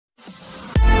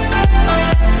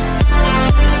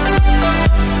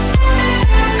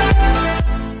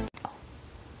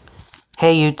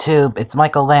Hey YouTube, it's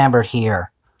Michael Lambert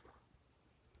here.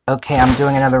 Okay, I'm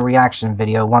doing another reaction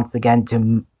video once again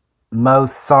to Mo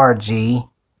Sargi.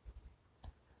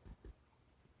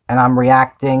 And I'm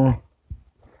reacting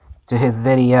to his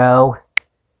video,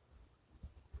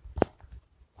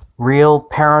 Real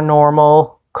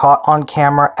Paranormal Caught on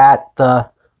Camera at the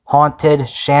Haunted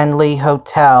Shanley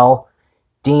Hotel,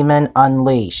 Demon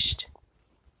Unleashed.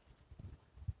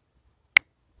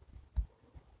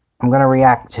 I'm going to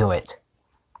react to it.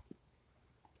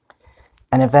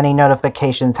 And if any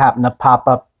notifications happen to pop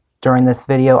up during this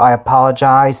video, I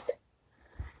apologize.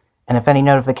 And if any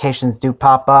notifications do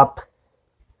pop up,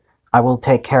 I will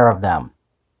take care of them.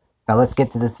 Now let's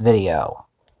get to this video.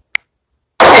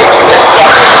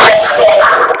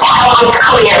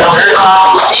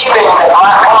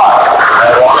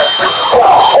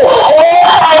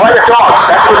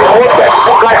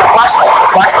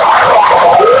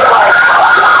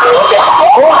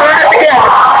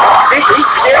 He's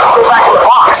scared to go back in the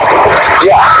box.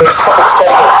 Yeah, there's something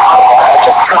standing there. I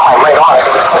just turned my light on,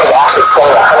 so there's something actually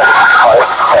standing in front of me. Oh,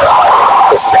 this is terrifying.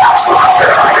 This is absolutely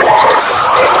terrifying.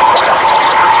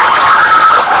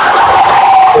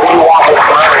 What do you want with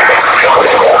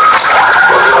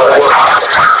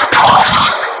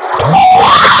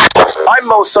I'm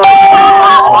Mo Sargi.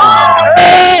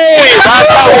 Hey,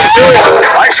 that's how we do it.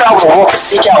 I travel the world to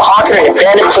seek out haunted and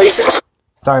abandoned places.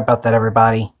 Sorry about that,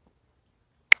 everybody.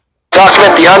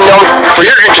 Document the unknown for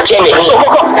your entertainment needs.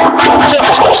 From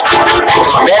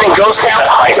abandoned ghost town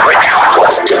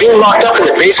to being locked up in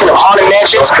the basement of haunted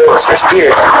mansions, ghosts and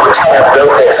spirits will tell them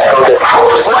built this.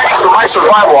 Fighting for my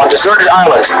survival on deserted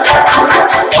islands.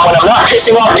 And when I'm not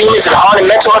pissing off demons in haunted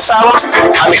mental asylums,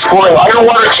 I'm exploring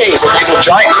underwater caves and using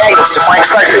giant magnets to find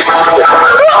treasures.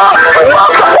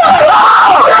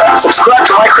 Subscribe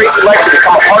to My Crazy Life to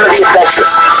become a part of the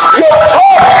adventures.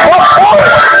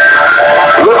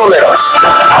 Live a little.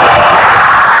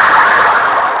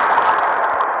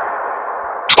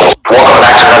 Welcome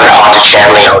back to another Haunted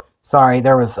Shanley Sorry,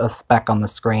 there was a speck on the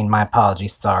screen. My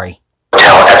apologies, sorry.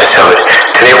 Hotel episode.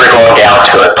 Today we're going down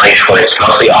to a place where it's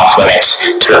mostly off limits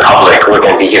to the public. We're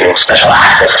going to be giving special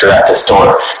access throughout this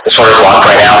door. The door is locked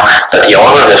right now, but the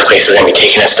owner of this place is going to be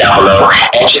taking us down below,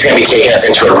 and she's going to be taking us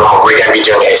into a room. We're going to be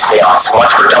doing a seance.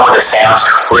 Once we're done with the seance,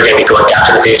 we're going to be going down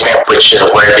to the basement, which is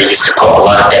where they used to put a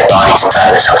lot of dead bodies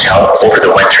inside of this hotel over the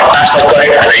winter. Last night,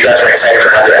 I know you guys are excited for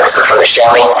another episode from the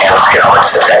Shanley, and let's get on with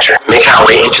this adventure. Making our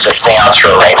way into the seance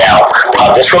room right now.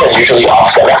 This room is usually off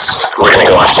limits. We're going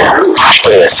to go in here.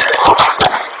 Look at this.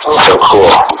 So cool.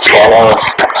 Piano.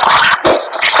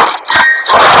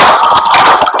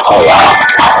 Oh wow.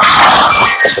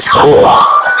 This is cool.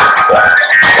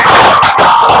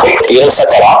 You didn't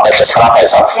set that off? That just went off by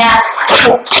itself? Yeah.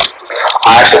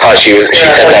 I actually thought she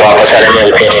set that off, so I didn't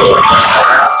really pay any.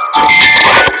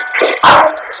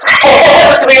 It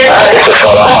was weird.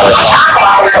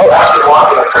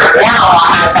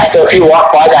 So if you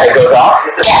walk by that, it goes off?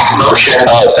 Yeah. Motion.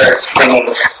 Oh, it starts singing.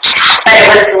 But it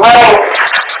was low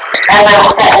as I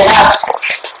was setting it up.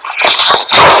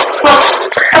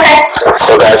 Okay.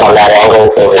 So guys, on that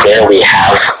angle over there, we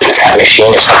have that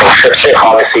machine. If something trips it,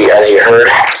 obviously, as you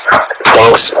heard,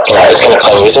 things, it's going to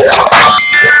play music.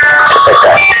 Just like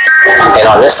that. And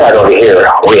on this side over here,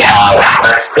 we have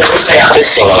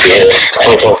this thing over here. If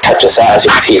anything touches that, as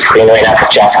you can see, it's green right now because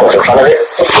Jack's goes in front of it.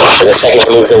 But the second it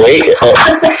moves away,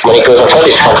 when it goes in front of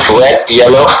it, it turns red,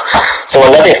 yellow. So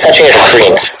when nothing's touching it, it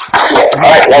screams.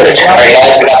 Alright, noted. Alright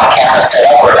guys, we got the camera set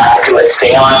up. We're about to do a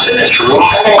seance in this room.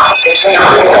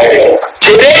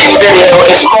 Today's video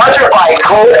is sponsored by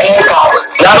Gold and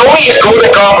Goblins. Not only is Gold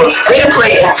and Goblins free to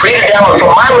play and free to download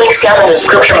from my links down in the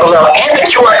description below and the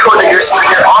QR code that you're seeing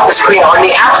here on the screen on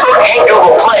the App Store and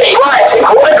Google Play. But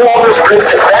Gold and Goblins brings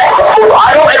the best of both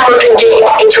idle and merchant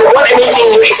games into one amazing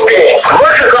new experience.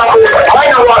 Merchant Goblins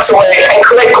light your walks away and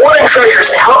collect golden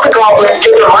treasures to help the Goblins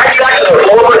get their minds back to their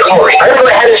former glory. I'm going to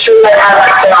go ahead and show you guys how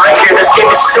that's done right here. This game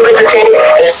is so entertaining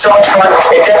and it's so much fun.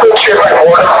 It definitely cures my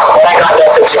boredom when I got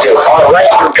nothing to do.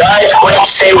 Alright, guys, what do you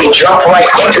say we jump right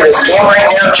into this game right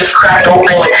now? Just cracked open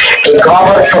a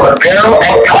goblin from a barrel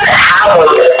and I'm going to have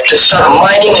him to start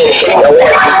mining and hitting away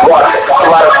at these blocks. This is a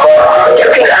lot of fun. You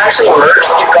can actually merge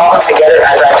these goblins together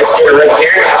as I just did right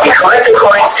here. You collect the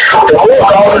coins. The more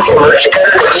goblins you merge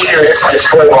together, the easier it is to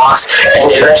destroy blocks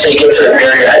and eventually get to the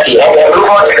barrier at the end and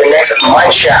move on to the next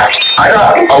mine shaft. I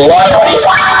got a lot of these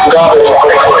goblins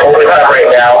over there right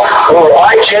now. Oh,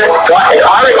 I just got an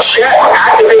iron chest.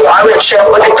 Activate iron chest.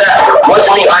 Look at that.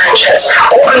 What's in the iron chest?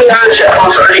 Open the iron chest.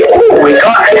 Ooh, we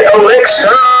got an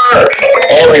elixir.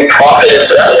 And we profited.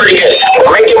 So that's pretty good.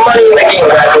 We're making money in the game,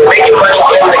 guys. We're making money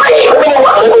in the game. Let me know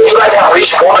what level you guys have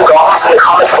reached golden goblins in the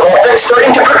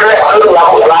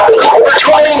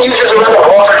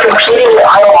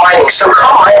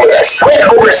With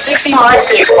over 60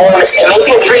 Mindspace on this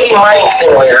amazing 3D mining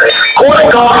simulator, Golden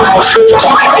Goblins will surely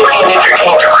keep you busy and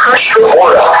entertained to crush your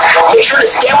boredom. Make sure to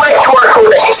scan my QR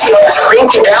code that you see on the screen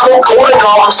to download Golden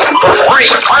Goblins for free.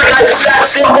 Alright guys, it's that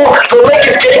simple. The link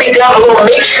is going to be down below.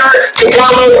 Make sure to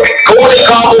download Golden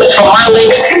Goblins from my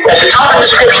links at the top of the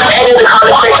description and in the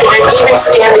comment section, and even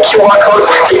scan the QR code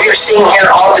that you're seeing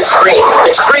here on the screen.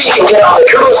 It's free. You can get it on the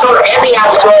Google Store and the App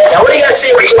Store. Now what do you guys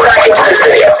say we get back into this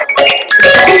video?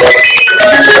 Can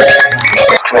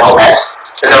we hold that?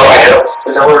 Is that what I do?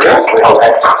 Is that what we're doing? Can we hold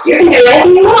that? You can do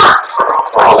anything you want.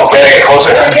 Hold on, get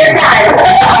closer. Good time.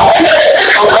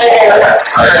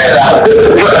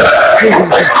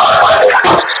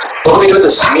 What do we do with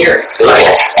this mirror?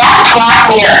 That's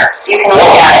black mirror. You can look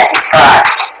at it. It's black.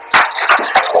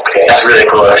 Okay, that's really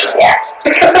cool actually. Yeah.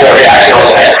 Yeah, actually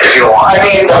hold it if you want. I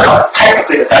mean,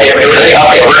 technically, really,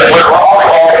 okay, we're all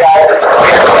hands guys. This is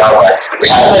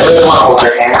I really want to hold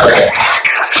your hand. Okay.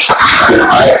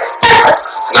 Alright.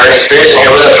 Learning spirits here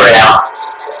with us right now.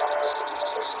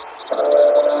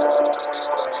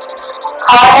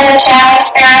 Calling in the Shanley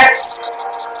spirits.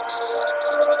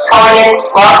 Calling in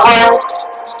loved ones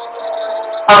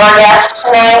of our guests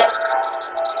tonight.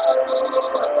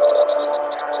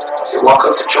 You're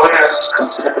welcome to join us. Come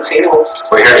sit at the table.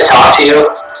 We're here to talk to you,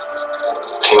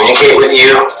 communicate with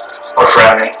you. We're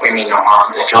friendly. We mean no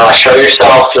harm. If you want to show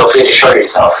yourself, feel free to show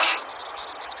yourself.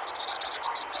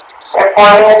 They're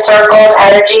forming a circle of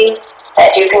energy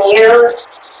that you can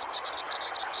use.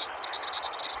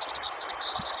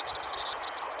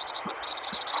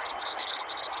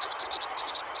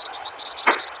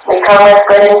 We come with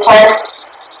good intent.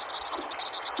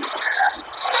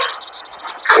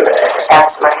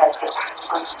 That's my husband.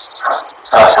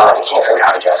 Oh, it sounded like you came from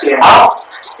behind Jessica. Yeah. Oh.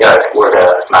 Yeah, where the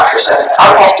mattress is.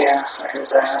 Okay. Yeah, I heard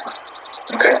that.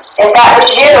 Okay. If that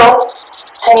was you,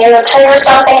 can you trigger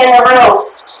something in the room?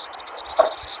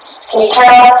 Can you turn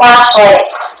on the flashlight?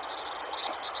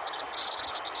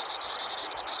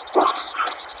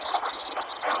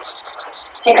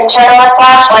 If you can turn on the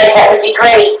flashlight, that would be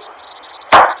great.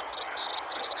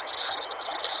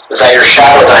 Was that your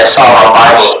shadow that I saw run by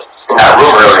me in that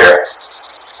room earlier?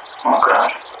 Oh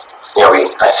god. You know,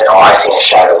 I said, I seen a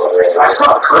shadow over there. I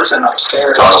saw a person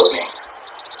upstairs. Startled me.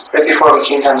 Right before we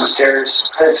came down the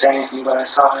stairs. I didn't say anything, but I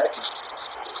saw it.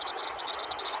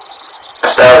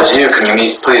 If that was you, can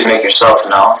you please make yourself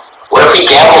known? What if we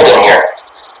gambled in here?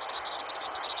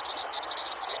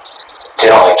 They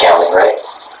don't like gambling, right?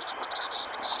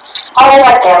 Oh, they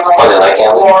like gambling. Oh, they like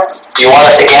gambling? Yeah. Do you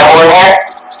want us to gamble in here?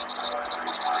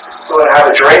 You want to have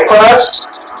a drink with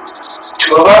us?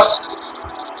 Two of us?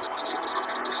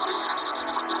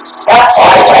 Yep. Oh,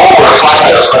 the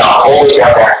flashlight was going off all the way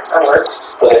down there.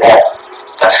 Look at that.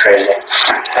 That's crazy.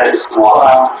 That is cool.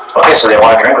 Wow. Okay, so they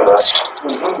want to drink with us.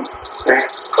 Mm-hmm.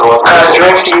 What kind of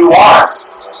drink do you want?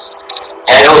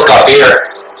 Angela's got beer.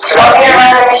 You want me to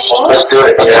run the machine? Let's do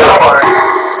it. Let's do it.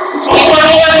 Can you tell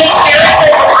me how many spirits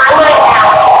are on right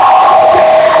now?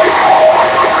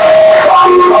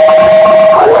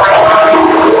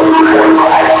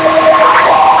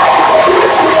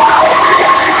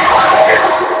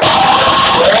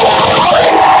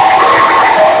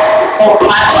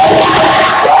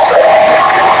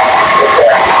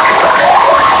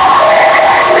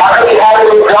 How come you haven't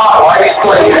moved on? Why are you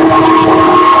still here?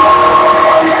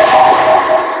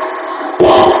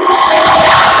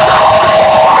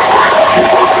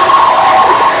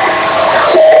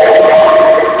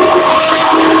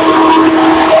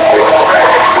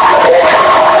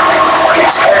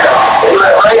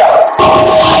 Hurry up.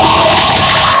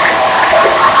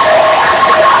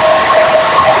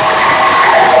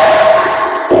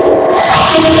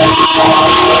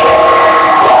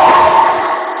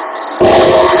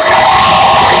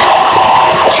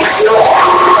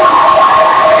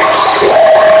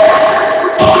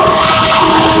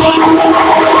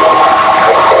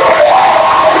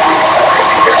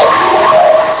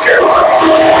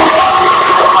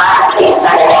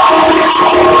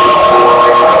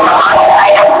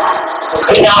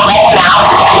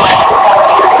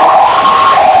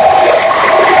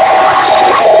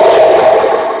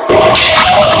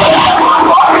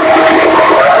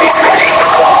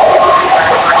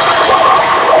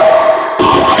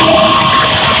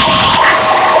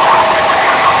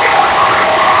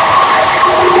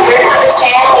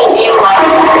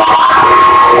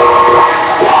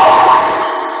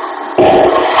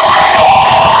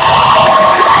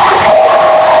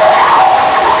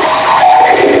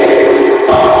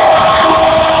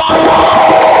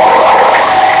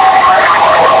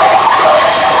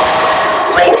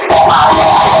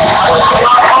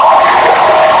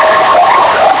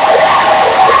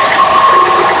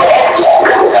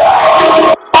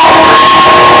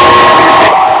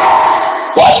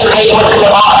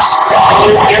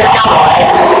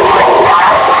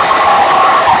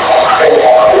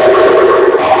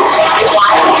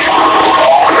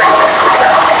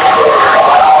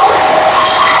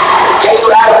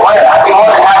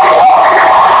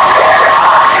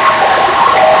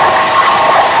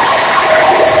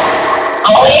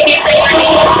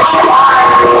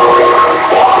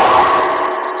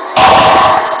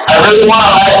 really want to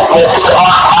let what's in the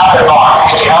box out of the box.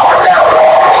 Can you help us out?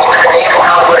 The name and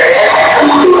how what it is?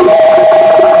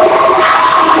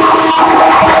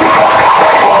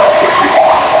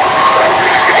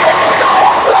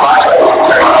 The flashlight was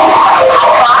turned on. I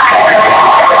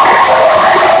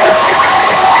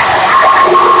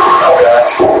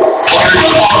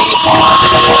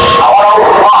want to open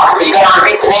the box, but you gotta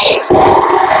repeat the name.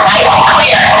 Nice and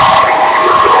clear.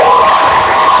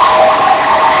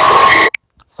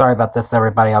 Sorry about this,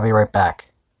 everybody. I'll be right back.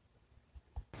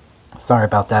 Sorry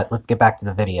about that. Let's get back to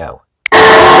the video.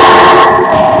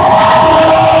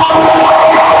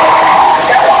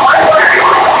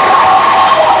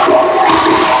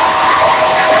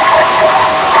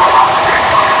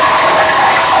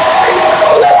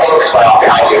 That thing just went off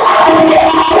behind you.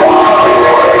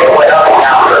 It went up and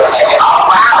down for a second. Oh,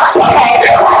 wow.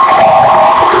 Okay.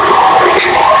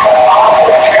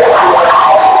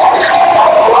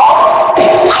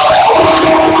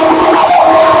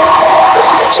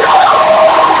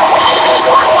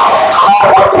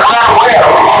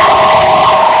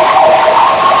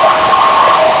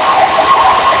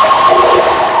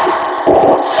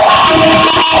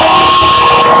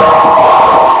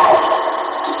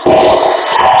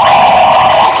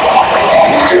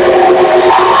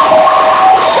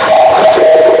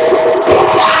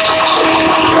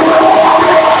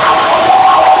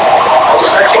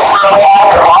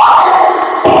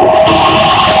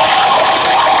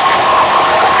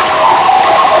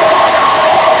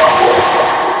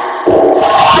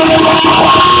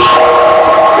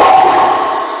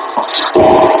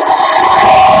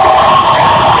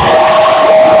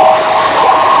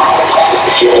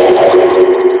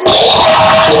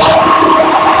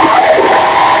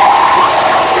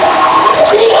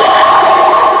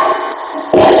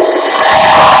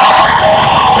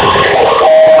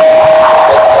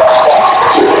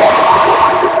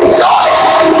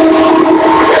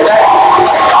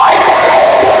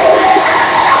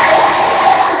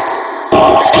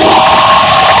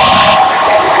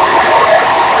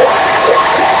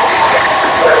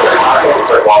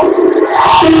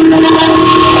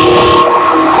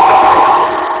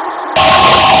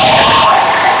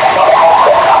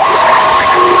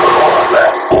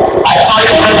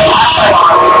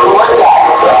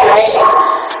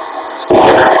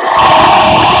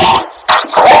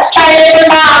 Let's try a different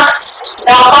box.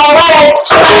 Don't go away.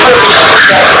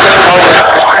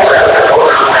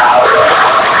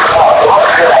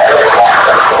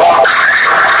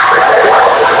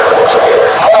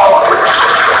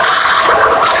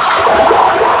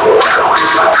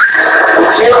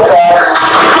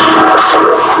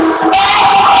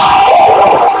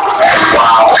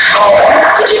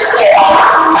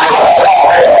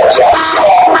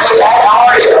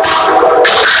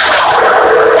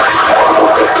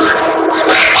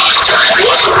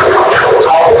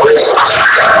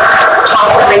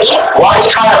 Why are you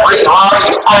trying to breathe hard?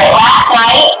 Alright, last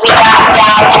night we got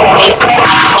down to the basement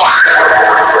floor.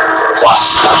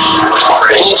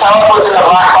 Can you tell us what's in the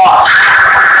black box?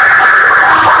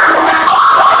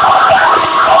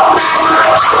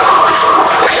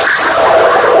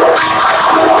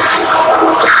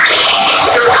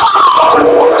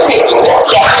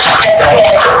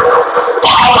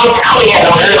 That is clear.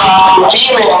 There's a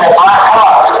demon in the black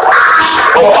box.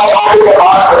 What if I open the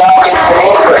box without getting the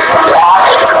name for it?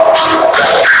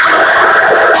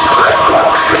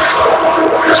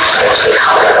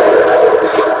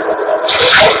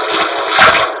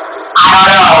 I don't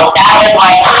know. That was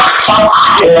like some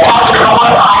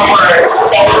words,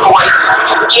 same voice.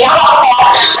 Do you know how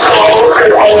fast scanning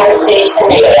through AM station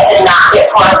is to not get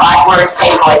 4 or 5 words,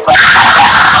 same voice like that?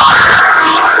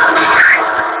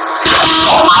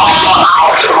 I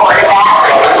recorded that.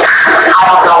 I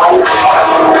don't know what he's saying.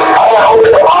 I'm gonna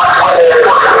open the box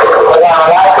whether I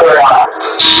like it or not.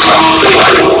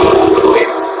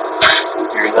 You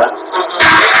hear that?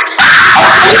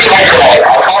 I'm sleeping here today. I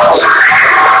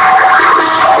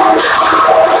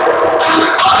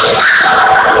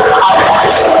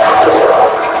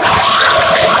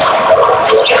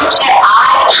can't sleep.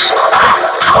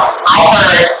 I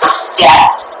heard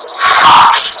death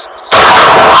box. I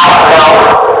don't know.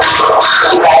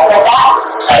 You guys heard that?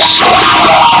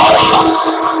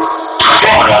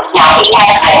 Yeah, he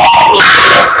has said that. He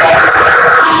just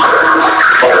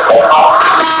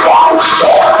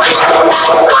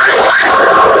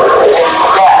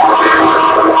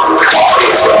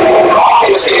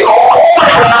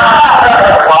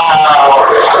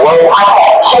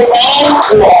his name,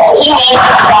 he named himself,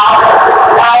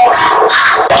 guys.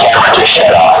 The camera just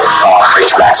shut off for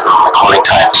each maximum recording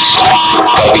time.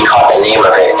 But we caught the name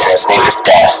of it, and his name is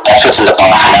Death. That's what's in the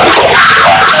box, and now we can open the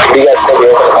box. What do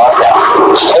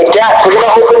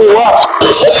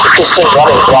this thing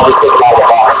running while we take him out of the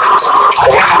box.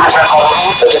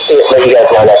 So just to let you guys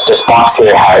know that this box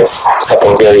here has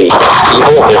something very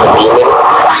evil. There's a demon,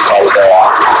 and look at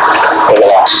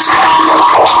that.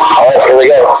 Alright, here we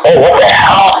go. Oh, what the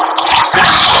hell?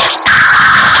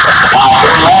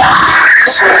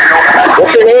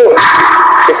 What's your name?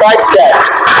 Besides death,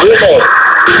 your name.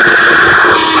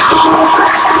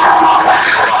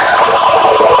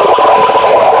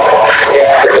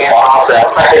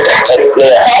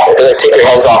 Yeah, take your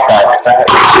hands off that.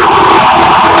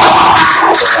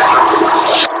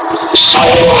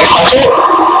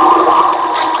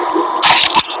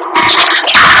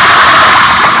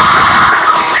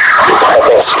 That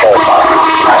thing's terrifying.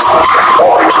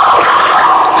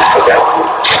 Okay.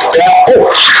 Yeah. Oh,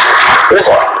 what is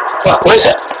that? What is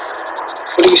that?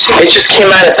 What do you see? It just came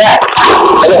out of that.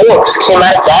 And the orb just came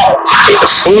out of that. It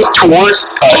flew towards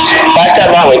us. Back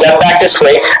down that way, then back this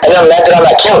way, and then landed on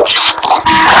that couch.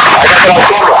 I got it on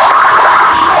camera.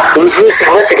 It was really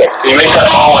significant. You make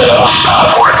that hallway up.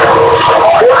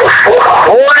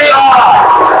 Morty!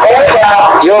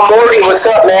 Yo, Morty, what's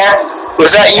up, man?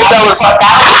 Was that you that was like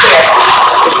that?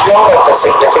 Did you know like the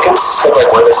significance of like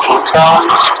where this came from?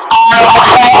 I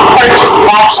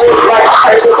actually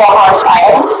purchased a large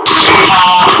item.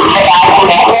 The guy who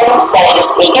met him said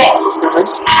just take it.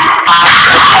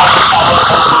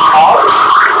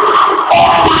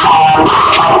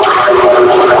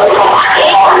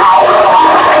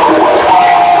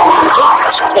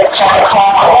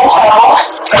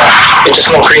 It just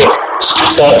went green.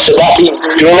 So should that be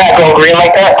doing that, going green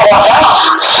like that?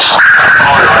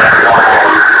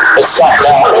 It's stuck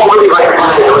now.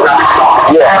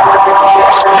 Yeah.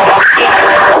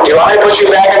 Do you want me to put you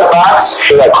back in the box?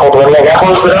 Should I cold wind like that?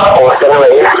 Close it up or send it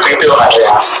right here? Do you feel that?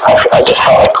 Yeah. I just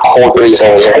felt like cold breeze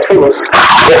over here. It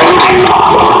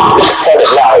just started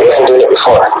now. He wasn't doing it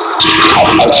before.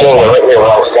 I'm feeling it right here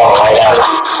where I'm standing right now.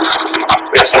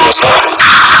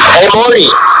 Hey, Morty!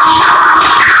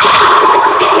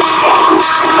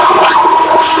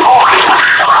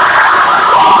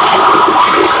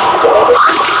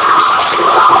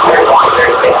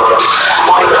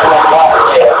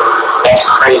 That's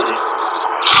crazy.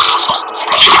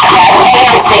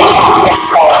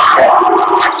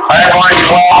 Alright, Morty,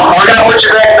 well, we're gonna put you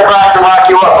back in the box and lock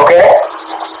you up, okay?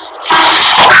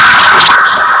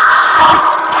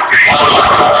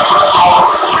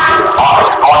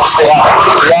 Stay out.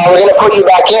 Yeah, we're gonna put you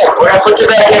back in. We're gonna put you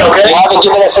back in, okay? You haven't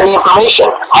given us any information.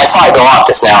 I saw it go off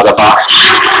just now, the box.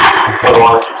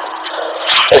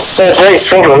 It's very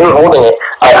strange when we were holding it.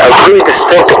 A really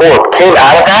distinct orb came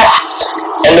out of that,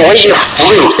 and the way it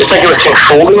flew, it's like it was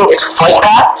controlling its flight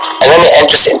path, and then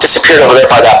it disappeared over there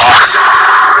by that box.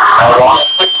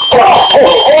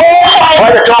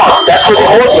 By the dog. That's what the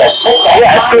orb was.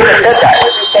 Yeah, as soon as I said that.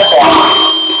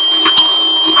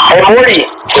 Hey, Morty,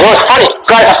 you know what's funny?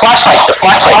 Guys, the flashlight.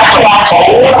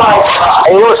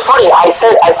 And you know what's funny? I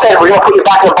said we're gonna put you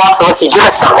back in the box unless you give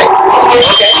us something. Okay.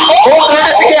 Oh, there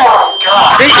it is again.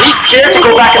 See, he's scared to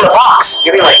go back in the box.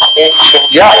 Give me like,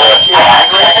 yeah.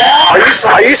 Are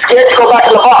you scared to go back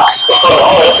in the box? He doesn't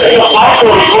want to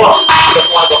go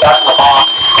back in the box.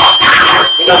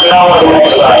 He doesn't want to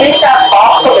make that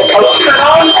box on the couch turn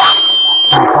on?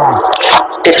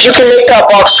 If you can make that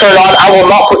box turn on, I will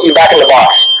not put you back in the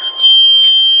box.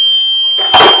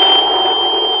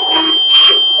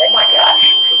 Oh my god.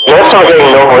 You know I'm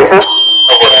getting no voices?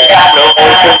 Yeah, no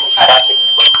voices.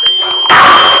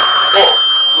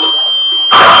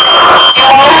 Do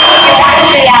you want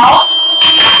anything else?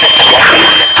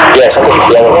 Yeah, something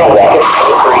yellow.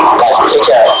 Guys, take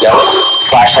that yellow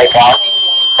flashlight down.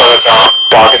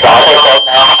 Dog is on.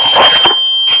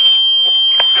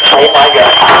 Oh my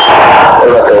god. What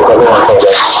about those? Everyone's over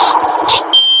there.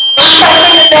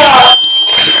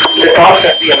 The dog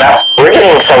sent me a map. We're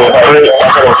getting some great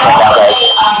evidence right now,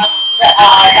 guys.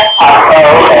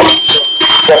 Oh, okay.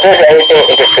 So if there's anything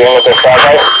interfering with this dog,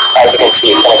 guys, as you can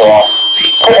see, it's gonna go off.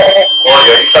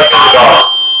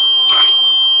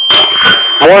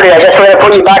 Morty, I guess we're gonna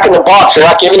put you back in the box. You're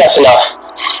not giving us enough.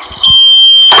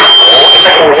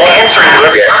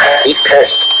 He's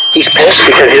pissed. He's pissed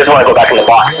because he doesn't want to go back in the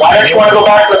box. Why don't you want to go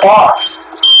back in the box?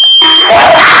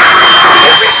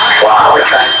 Wow, we're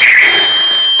trying.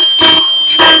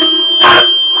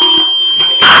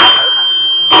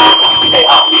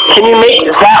 Can you make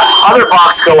that other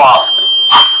box go off?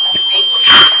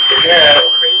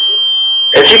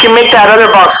 If you can make that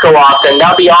other box go off, then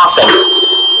that'll be awesome.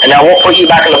 And I won't put you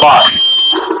back in the box.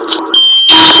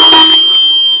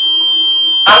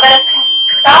 I'm going to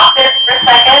stop this for a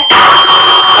second.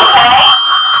 Okay?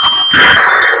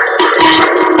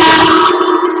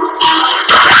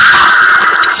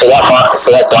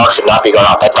 So that dog should not be going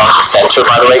off. That dog's a censor,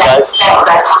 by the way, guys.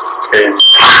 The only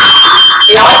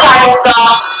time this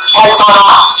dog has gone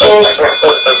off is when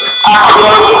it's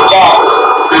dead.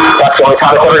 That's the only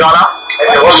time it's ever gone off?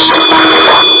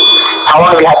 How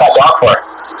long have you had that dog for?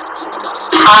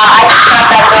 I just got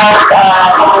that dog a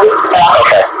couple weeks ago.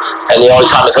 Okay. And the only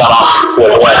time it's gone off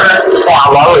was when?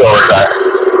 How long ago was that?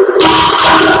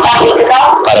 About a week ago.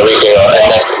 About a week ago. And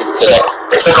then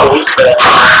it took a week for that.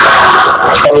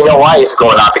 And you know why he's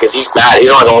going off? Because he's mad.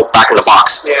 He's only going back in the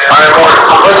box. Yeah. Alright,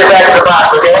 I'll put you back in the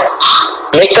box, okay?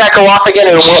 Make that go off again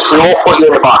and we won't put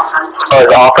you in the box. Oh, is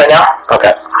it off right now?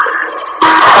 Okay.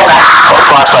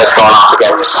 Flashlight's going off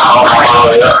again.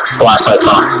 Oh, yeah. Flashlight's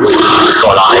off. It's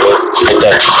going on right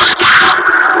there.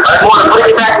 I want to put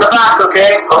you back in the box,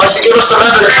 okay? Unless you give us some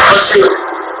evidence. Unless you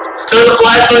turn the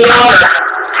flashlight on.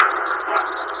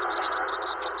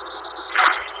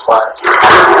 What?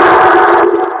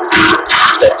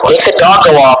 Make the dog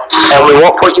go off, and we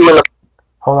won't put you in the...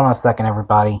 Hold on a second,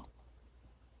 everybody.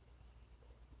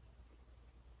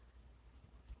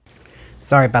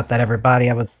 Sorry about that, everybody.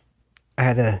 I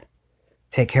had to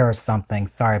take care of something.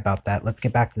 Sorry about that. Let's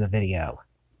get back to the video.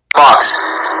 Box.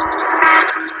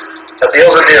 The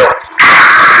deal's a deal.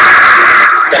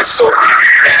 That's so...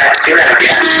 Do that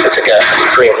again. It's like a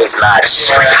scream. He's mad.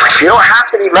 You don't have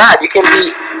to be mad. You can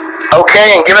be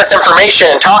okay and give us information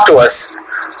and talk to us.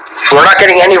 We're not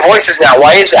getting any voices now.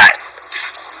 Why is that?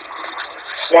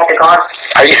 Yeah, they're gone.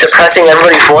 Are you suppressing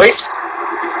everybody's voice?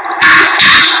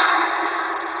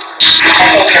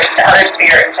 I think it's the other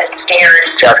spirits that's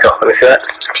scared. Jasco, let me see that.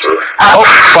 Oh,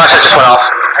 flashlight just went off.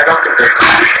 I don't think they're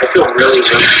gone. I feel really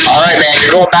good. Alright, man,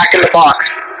 you're going back in the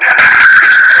box.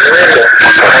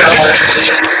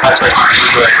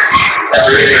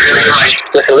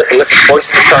 Listen.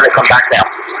 Voices are starting to come back now.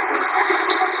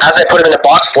 As I put him in the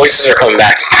box, voices are coming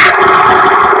back.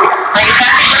 Are you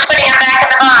happy for putting him back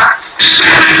in the box?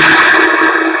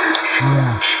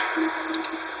 Yeah.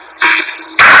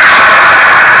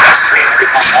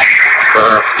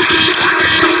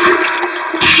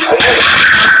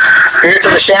 Spirits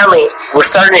of the Shanley, we're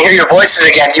starting to hear your voices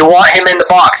again. Do you want him in the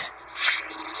box?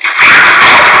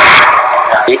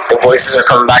 See, the voices are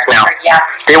coming back now. Yeah.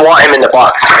 They want him in the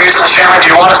box. Spirits of the Shanley,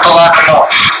 do you want us to laugh or no?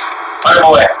 Put him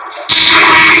away.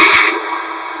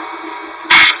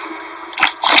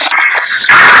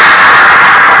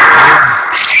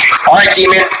 Alright,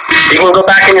 demon. You can go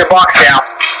back in your box now.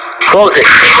 Close it.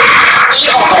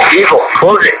 Evil.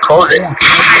 Close it. Close the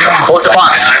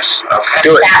box.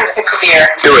 Do it. That was clear.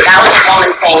 Do it. That was a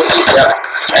woman saying evil. Yep.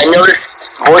 And notice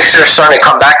voices are starting to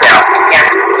come back now. Yeah.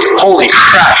 Holy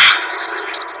crap.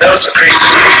 That was crazy.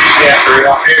 Yeah, for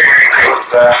real.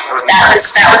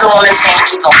 That was a woman saying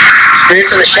evil.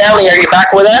 Spirits of the Shanley, are you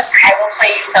back with us? I will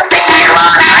play you something later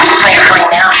on. I can play it right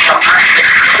now if you don't mind.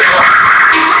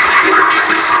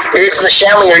 Spirits of the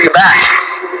Shanley, are you back?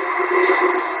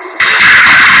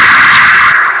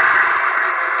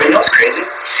 But you know what's crazy?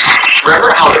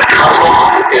 Remember how the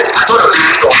power is? I thought it was you.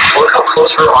 Look how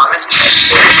close her arm is.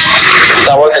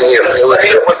 That wasn't you.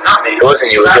 It was not me. It wasn't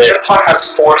you. The puck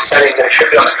has 4 settings and it should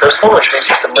be on the first one, which means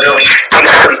you have to literally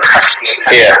touch the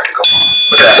entire to go.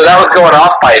 So that was going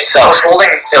off by itself. I was holding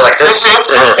it like this.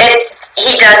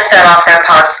 He does set off their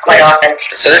pods quite often.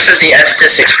 So this is the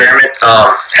Estes experiment.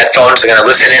 Headphones are going to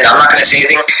listen in. I'm not going to say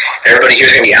anything. Everybody here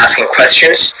is going to be asking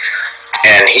questions.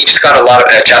 And he just got a lot of,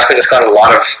 Jasper just got a lot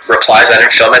of replies. I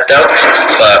didn't film it though,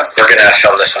 but we're going to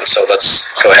film this one. So let's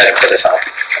go ahead and put this on.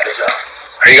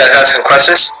 Are you guys asking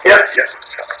questions? Yep.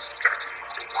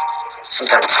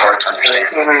 Sometimes it's hard to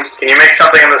understand. Can you make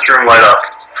something in this room light up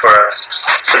for us?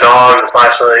 The dog, the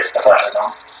flashlight. The flashlight's on.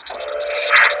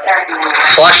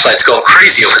 Flashlight's going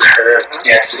crazy over there.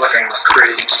 Yeah, it's looking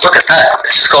crazy. Look at that.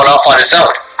 It's just going off on its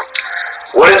own.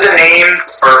 What is the name,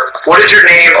 or what is your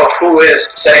name of who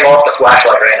is setting off the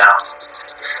flashlight right now?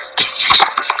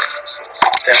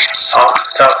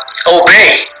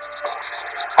 Obey.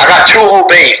 I got 2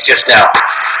 obeys just now.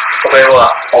 Obey what?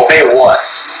 Obey what?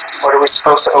 What are we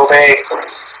supposed to obey? Well,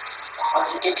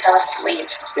 you did tell us to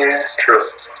leave. Yeah, true.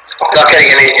 Not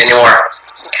getting any more.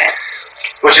 Okay.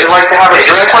 Would you like to have a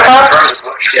drink with us?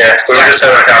 Yeah, we were just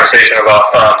having a conversation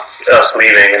about us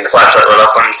leaving, and the flashlight lit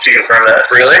up when she confirmed that.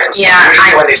 Really? Yeah.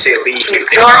 Usually when they say leave.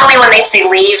 Normally when they say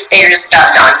leave, they're just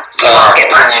done. You won't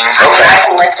get much. Okay. I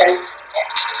can listen.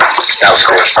 That was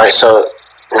cool. Alright, so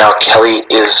now Kelly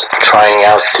is trying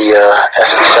out the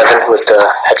SP7 with the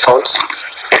headphones.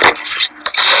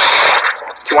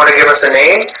 Do you want to give us a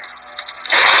name?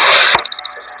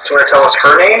 Do you want to tell us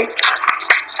her name?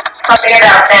 Something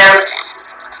about them.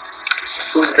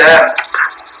 Who's them?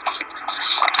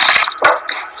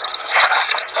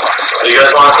 You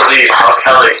guys want us to leave? Oh,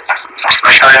 Kelly.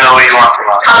 I know what you want from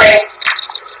us. Coming.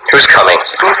 Who's coming?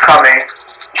 Who's coming?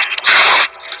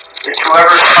 Is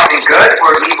whoever's coming good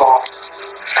or evil?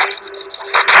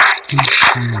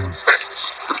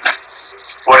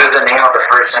 What is the name of the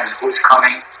person who's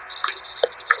coming?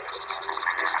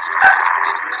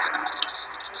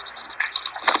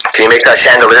 Can you make that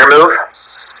chandelier move?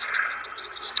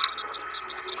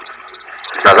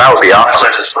 Now that would be awesome.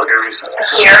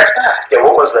 Here. Yeah,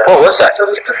 what was that? What was that? It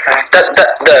was the same.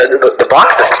 The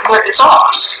box is... It's off.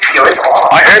 Yo, it's off.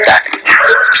 I heard that.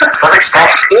 I was like, stop.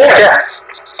 Yeah.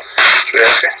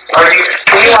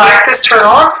 Can you like this turn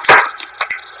on?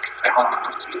 Wait, hold on.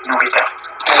 No, wait, that.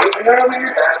 No, wait,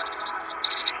 that.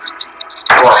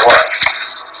 What?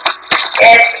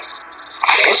 It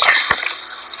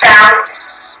sounds.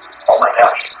 Oh my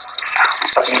gosh.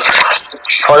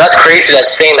 Oh, that's crazy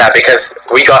that's saying that because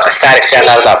we got a static sound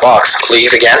out of that box.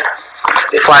 Leave again.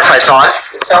 Flashlight's on.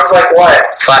 It sounds like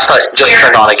what? Flashlight just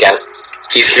turned on again.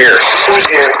 He's here. Who's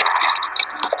here?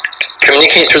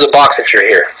 Communicate through the box if you're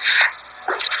here.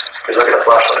 Look at the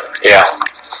flashlight. Yeah.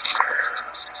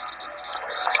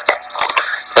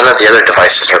 None of the other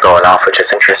devices are going off, which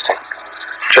is interesting.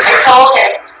 Just I told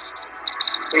him.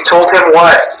 You told him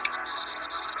what?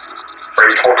 Or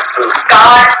you told who?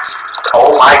 God.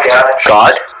 Oh my God.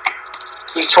 God.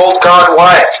 You told God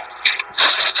what?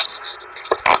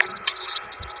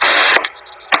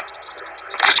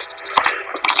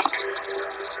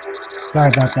 Sorry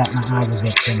about that, my eye was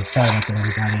itching. Sorry about that,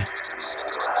 everybody.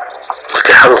 Look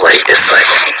at how the light is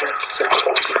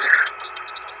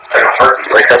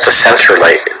like that's a sensor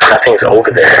light. Nothing's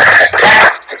over there.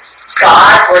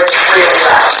 God was really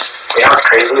loud. You know what's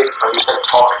crazy? When you said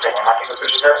talk to him, I think that's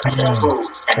what you said. I said who?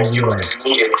 And then you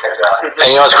immediately said God. And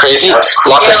you know what's crazy?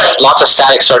 Lots of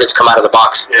static started to come out of the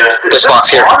box. Yeah. This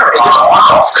box here.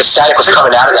 Because static was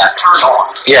coming out of that. Turned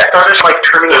on. Yeah. It started like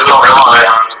turning There's itself no on. light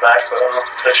on the back,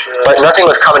 but But nothing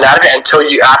was coming out of it until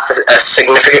you asked a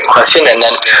significant question, and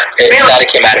then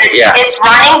static came out of it. Yeah. It's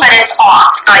running, but it's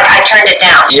off. Like I turned it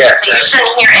down. Yeah. So you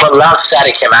shouldn't hear it. But loud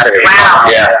static came out of it.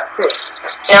 Wow. Yeah.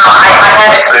 No, I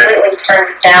had it completely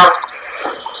turned down.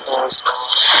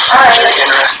 Alright.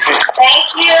 Interesting. Thank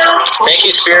you. Thank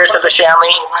you, spirits of the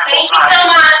Shanley. Thank you so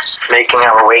much. Making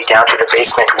our way down to the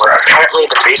basement, where apparently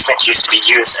the basement used to be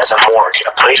used as a morgue,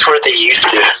 a place where they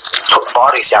used to put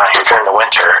bodies down here during the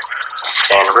winter.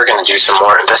 And we're gonna do some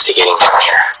more investigating down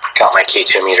here. Got my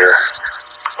K2 meter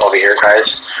over here,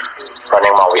 guys,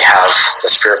 running while we have the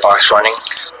spirit box running.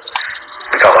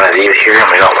 We got one of these here,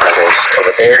 and we got one of those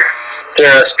over there. Is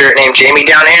there a spirit named Jamie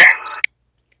down here?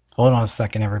 Hold on a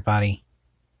second, everybody.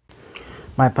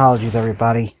 My apologies,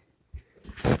 everybody.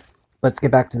 Let's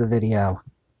get back to the video.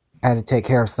 I had to take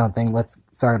care of something.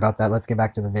 Sorry about that. Let's get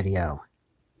back to the video.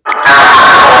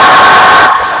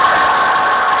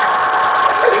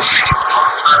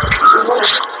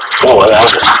 Oh, that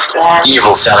was an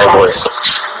evil sounding voice.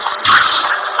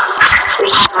 We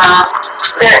have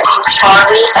spirit named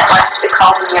Charlie that wants to be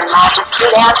called in your majesty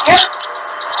down here.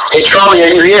 Hey, Charlie, are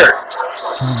you here?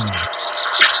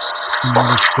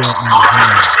 Another spirit in the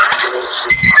room.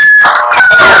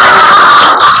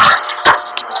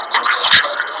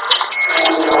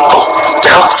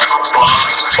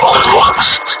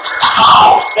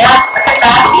 Yeah, look at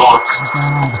that.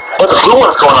 What, the blue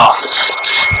one's going off?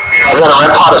 Is that a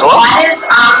red pot as well? One is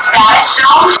static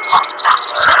zone.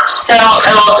 So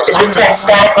it'll just send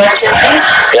static electricity.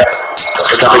 Yep.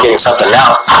 We're definitely getting something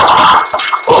now.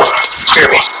 Oh,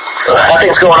 scare me. That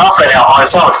thing's going off right now on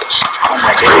its own. Oh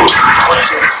my goodness.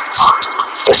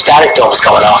 The static dome is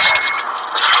going off.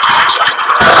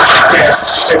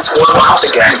 Yes, it's going off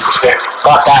again.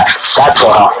 Not that. That's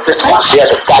going off. This one? Yeah,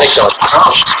 the static dome.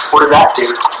 What does that do?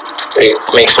 It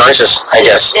makes noises, I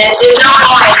guess. There's no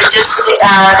noise, it just does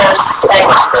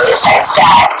like detect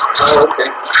static. Oh,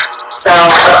 okay. So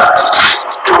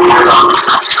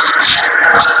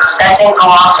that didn't go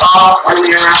off when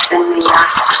we were up in the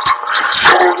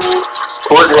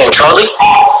What was his name? Charlie?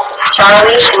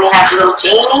 Charlie, and we have little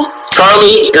Jamie.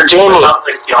 Charlie or Jamie?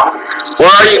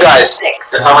 Where are you guys?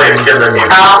 6. It's not like a kid that name.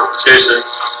 Seriously.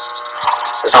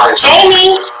 It's not like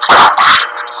Jamie.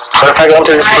 What if I go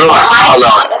into this room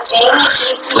alone? Jamie.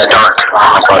 In the dark. Oh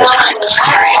my god, it's kind of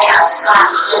scary in here.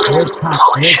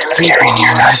 Holy shit, it's scary in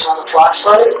here, guys.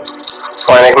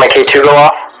 Want to make my K2 go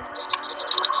off?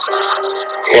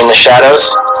 You're in the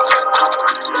shadows?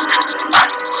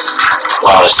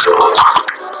 Wow, it's so...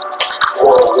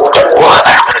 What?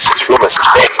 This room is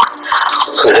big.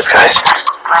 Look at this, guys.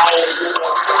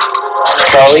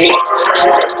 Charlie?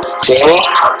 Jamie?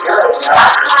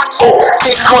 Oh,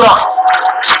 it's going off!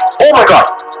 Oh my god!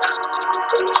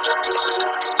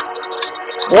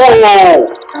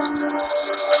 Whoa!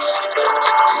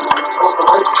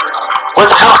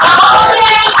 What the hell?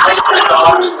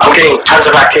 I'm getting tons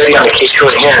of activity on the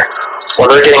K2 in here. Well,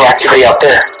 they're getting activity out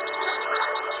there.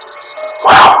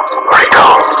 Wow, where'd it go?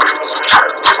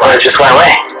 Well, it just went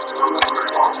away.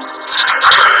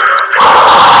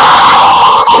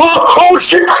 Oh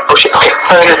shit! Oh shit! Okay,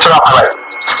 so I'm gonna turn off my light.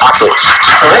 Actually,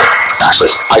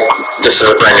 this is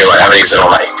a brand new light. I haven't used it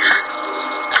all night.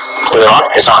 Is it on?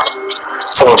 It's on.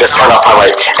 Something just turned off my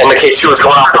light, and the K2 is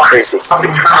going off like crazy.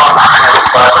 Something turned off my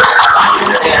light.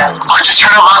 Oh, just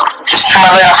turn it off. Just turn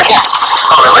my light off again.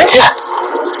 Oh, really? Yeah.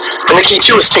 And the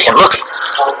K2 is ticking. Look.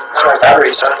 My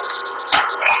battery's on.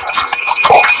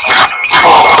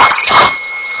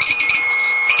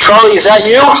 Charlie, is that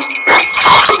you? I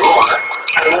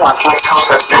don't know. I can't tell if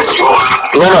that's this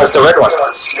one. No, it's the red one.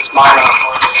 It's mine.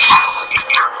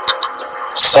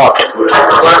 Stop it. Want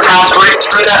to pass right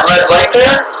through that red light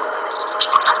there?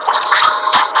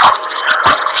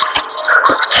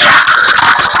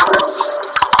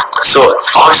 So,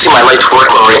 obviously my light's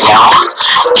working right now.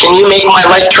 Can you make my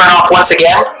light turn off once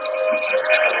again?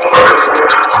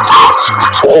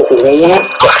 Oh,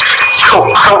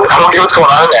 I don't get what's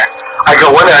going on in there. I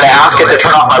go in there and I ask it to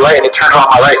turn off my light, and it turns off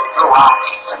my light. Oh, wow.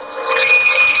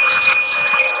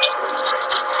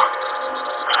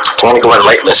 I'm gonna go on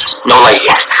lightless. No light.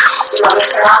 You want me to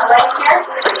turn off the lights here?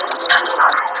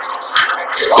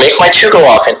 Make my 2 go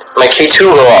off, and my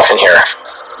K2 go off in here.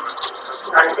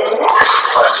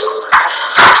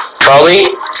 Charlie?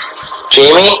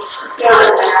 Jamie?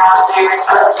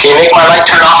 Can you make my light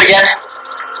turn off again?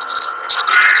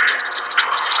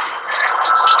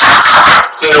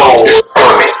 No.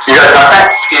 You guys got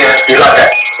that? Yeah. You got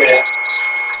that? Yeah.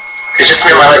 You just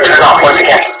made my light turn off once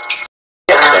again.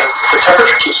 The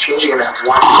temperature keeps changing in that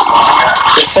one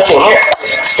spot. It's sitting here.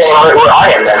 It's staying right where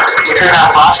I am then. You turn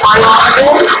that flashlight on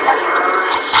again?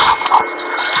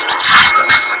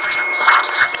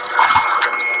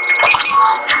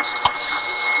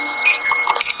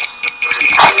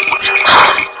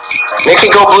 Make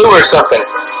it go blue or something.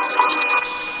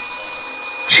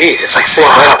 Jeez, it's like sitting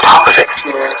right on top of it.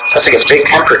 That's like a big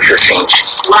temperature change.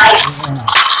 Lights.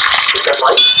 Is that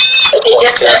lights? It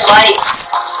just says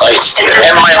lights. Lights.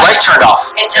 And my light turned off.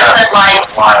 It just says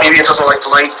lights. Maybe it doesn't like the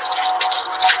light.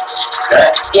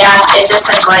 Yeah, it just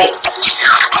says lights.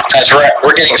 That's right.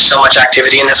 We're getting so much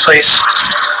activity in this place.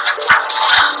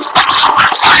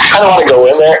 I don't want to go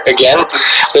in there again,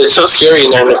 but it's so scary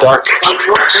in there in the dark.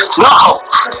 No!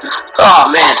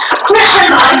 Oh, man.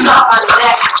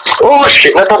 Oh,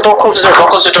 shit. No, don't close the door.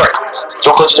 Don't close the door.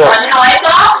 Don't close the door. Turn the lights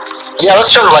off? Yeah, let's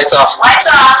turn the lights off. Lights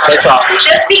off. Lights off.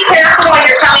 Just be careful when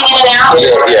you're coming in and out.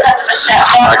 Yeah. Because of the step.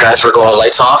 Alright, guys, we're going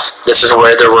lights off. This is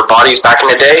where there were bodies back in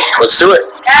the day. Let's do it.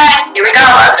 Okay, here we go.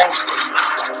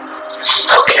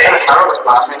 Okay.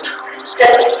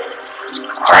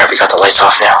 Alright, we got the lights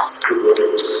off now.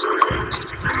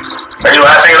 Are you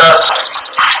laughing at us?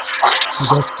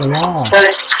 Just for now.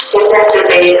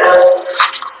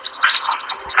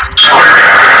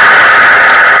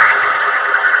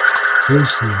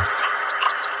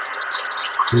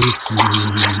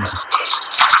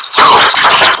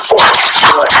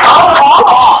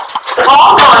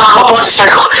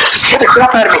 Motorcycle! Scared the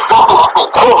crap out of me!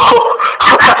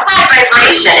 That's high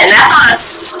vibration, and that's on a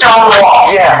stone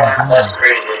wall. Yeah, that's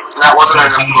crazy. That wasn't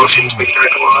enough motion to make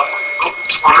that go up.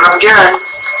 Spun it up again.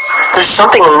 There's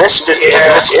something in this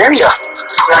area.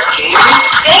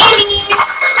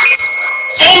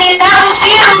 Jamie, that was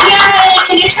you! Yay!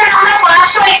 Can you turn on the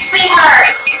flashlight,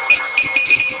 sweetheart?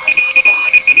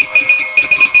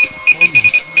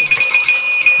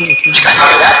 You guys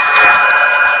hear that?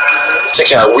 It's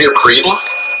like a weird breathing.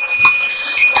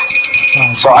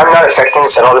 So I'm not affecting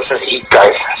this at all. This is heat,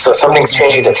 guys. So something's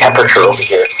changing the temperature over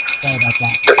here.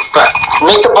 But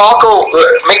make the ball go.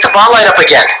 Make the ball light up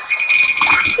again.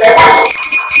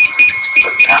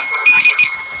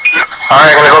 All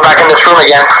right, I'm gonna go back in this room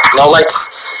again. No lights.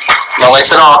 No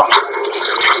lights at all.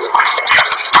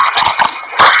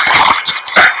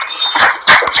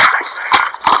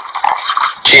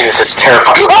 Jesus, it's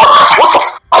terrifying. Oh,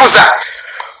 what was that?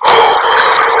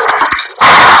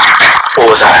 What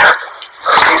was that?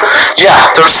 Yeah,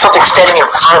 there was something standing in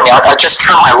front of me. I just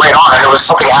turned my light on and there was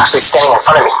something actually standing in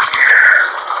front of me.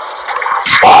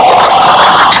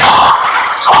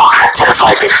 Oh, that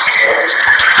terrified me.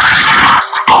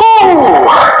 Oh!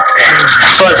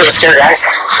 Sorry for the scare, guys.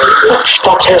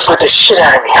 That terrified the shit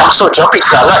out of me. I'm so jumpy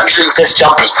today. I'm not usually this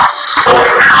jumpy.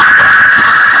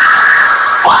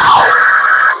 Wow.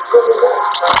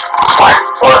 What?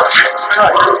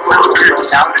 Weird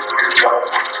sound.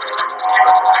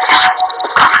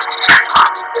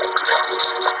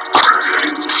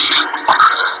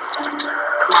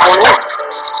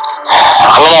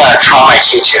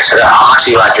 hate you. I'm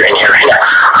actually glad you're in here right now.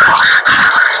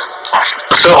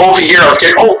 So over here, I was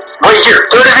getting, oh, right here.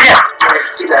 There it is again. I can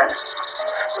see that.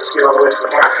 Let's get all the way from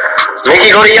here. Make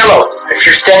it go to yellow. If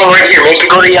you're standing right here, make it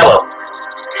go to yellow.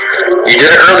 You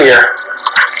did it earlier.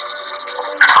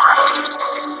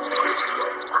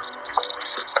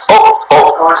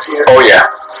 Oh yeah.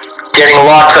 Getting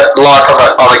lots of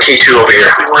on the K2 over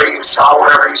here. Where you saw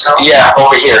whatever you saw? Yeah,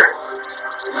 over here.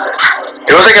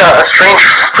 It was like a strange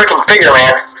freaking figure,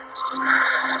 man.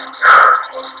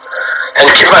 And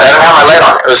keep in mind, I don't have my light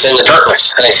on. It was in the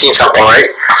darkness, and I seen something,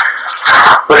 right?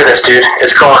 Look at this, dude.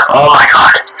 It's going. Oh my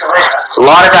god. A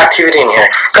lot of activity in here.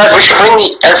 Guys, we should bring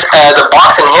the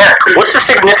box in here. What's the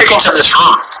significance of this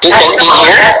room? In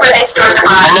here? That's where they store the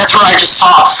bodies. And that's where I just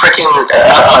saw a freaking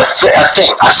a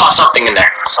thing. I saw something in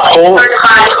there. Store the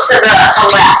bodies to the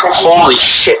left. Holy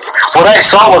shit. What I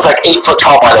saw was like 8 foot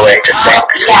tall, by the way. Just saying.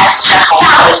 Yes, that's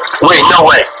Shanley. Wait, no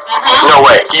way. No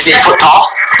way. He's 8 foot tall?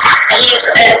 He's,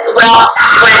 well,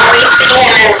 when we see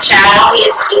him in shadow,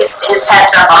 his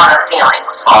head's up on the ceiling.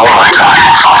 Oh my god.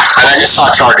 And I just saw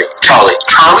Charlie?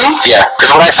 Yeah,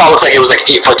 because what I saw looked like it was like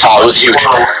 8 foot tall. It was huge.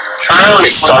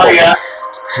 Charlie, Yeah.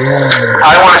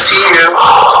 I want to see you.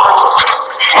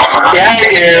 Yeah, I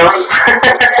do.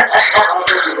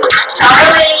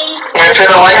 Charlie! Answer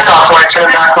the lights off when I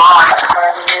turn it back on.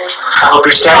 I hope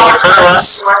you're standing in front of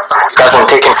us. Guys, I'm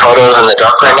taking photos in the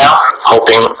dark right now,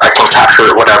 hoping I can capture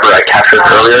whatever I captured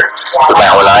earlier with my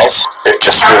own eyes. It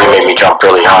just really made me jump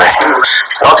really high.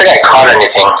 I don't think I caught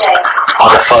anything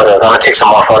on the photos. I'm gonna take some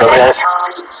more photos, guys.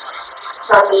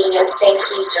 Some media think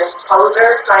he's just a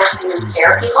poser trying to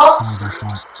scare people.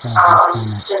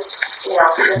 Just, you know,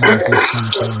 just to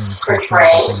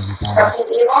portray something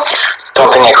evil. Don't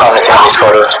think I caught anything on these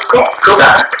photos. Go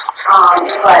back.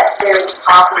 But there's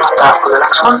often Back for the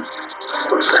next one.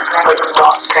 Looks like a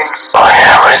dot thing. Oh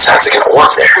yeah, what is that? It's like an orb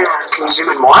there. Can you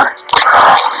zoom in more?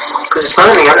 Because it's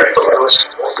not in the other photos.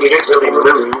 You didn't really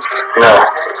move. No.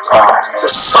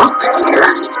 There's something here.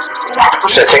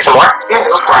 Should I take some more? Yeah,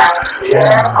 go for it.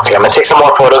 Yeah. Okay, I'm gonna take some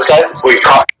more photos, guys. We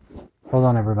caught. Hold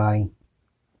on, everybody.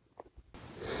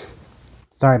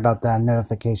 Sorry about that.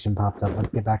 Notification popped up.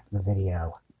 Let's get back to the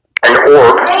video. An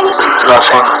orb.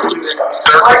 Nothing.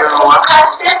 Darker than the left.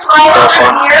 touch this light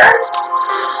over here.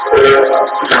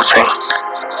 Nothing.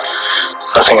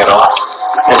 Nothing at all.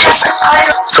 Interesting.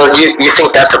 So you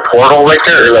think that's a portal right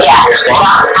there? Or that's what you're saying?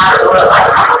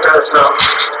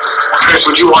 Chris,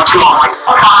 would you want to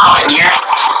in here?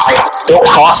 Don't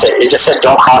cross it. It just said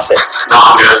don't cross it. No,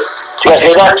 I'm good. Do you guys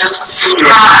hear that? Just to see you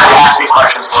ask me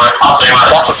questions for it. I'll stay with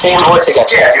it. That's the same voice again.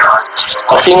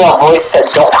 Yeah, A female voice said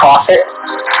don't cross it.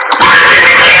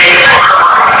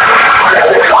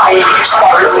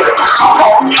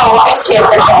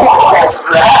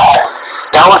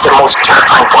 That was the most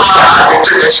terrifying voice ever.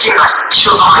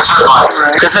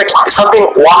 Because like something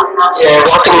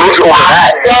moved over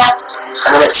that.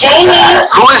 And then it's Jamie.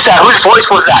 Who is that? Whose voice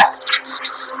was that?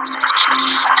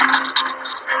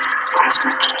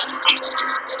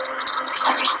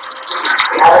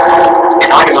 It's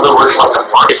like another word for something.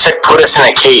 It said put us in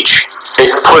a cage.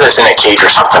 It put us in a cage or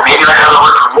something. Maybe like another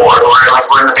word for morgue, or like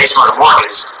we're in the basement of morgue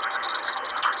is.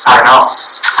 I don't know.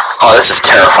 Oh, this is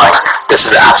terrifying. This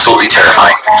is absolutely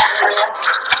terrifying.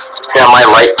 Yeah, my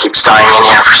light keeps dying in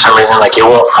here for some reason. Like it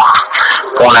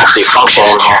won't actually function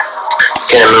in here.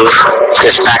 Gonna move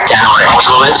this back down where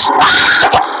Angelo is.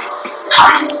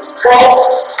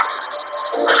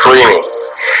 Free me.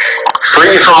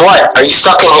 Free you from what? Are you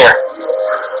stuck in here?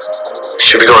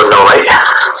 Should we go with no light?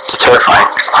 It's terrifying.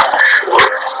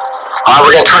 Alright,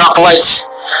 we're gonna turn off the lights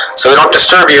so we don't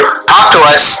disturb you. Talk to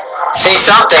us. Say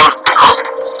something.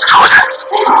 What was that?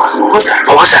 What was that?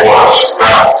 What was that?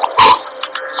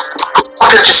 What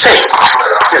did it just say?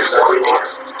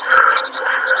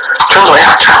 Turn the light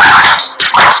on. Turn the light on.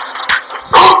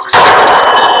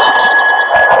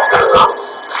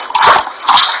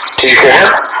 Did you hear him?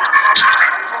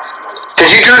 Did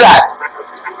you do that?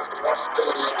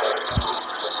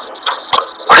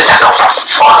 Where did that come from?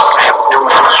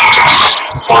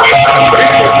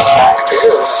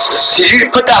 Did you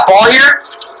put that ball here?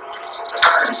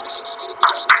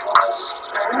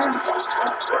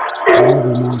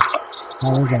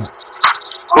 How is it?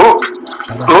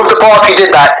 Move the ball if you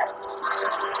did that.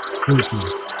 Spooky.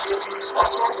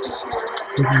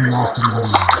 This is an awesome video.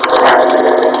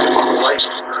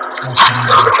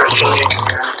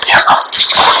 Yeah.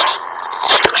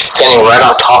 Standing right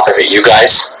on top of it, you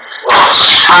guys.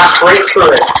 Pass right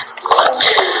through it.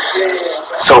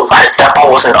 So that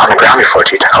ball wasn't on the ground before,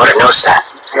 dude. I would have noticed that.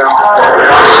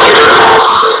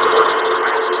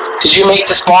 Did you make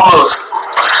this ball move?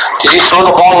 Did you throw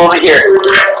the ball over here?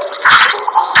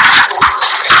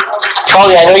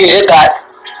 Charlie, I know you did that.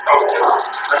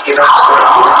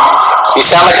 You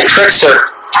sound like a trickster.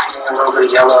 A little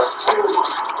bit yellow.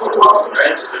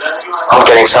 I'm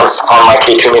getting some on my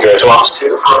K2 meter as well.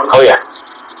 Oh yeah.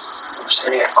 I'm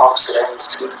standing at opposite ends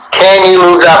too. Can you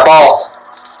move that ball?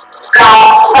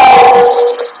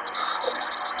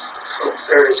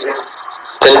 There it is again.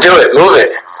 Then do it. Move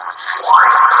it.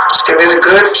 Just give it a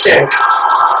good kick.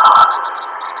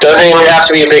 Doesn't even have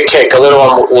to be a big kick. A little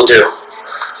one will do.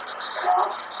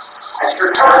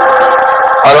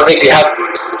 I don't think you have.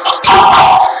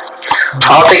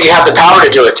 I don't think you have the power to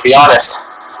do it, to be honest.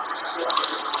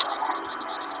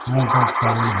 I don't think so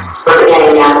either.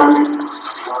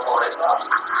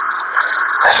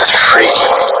 This is freaky.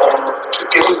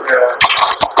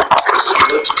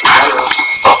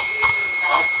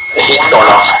 The heat's going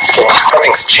off. It's getting,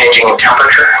 something's changing in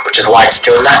temperature, which is why it's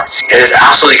doing that. It is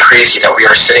absolutely crazy that we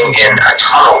are sitting in a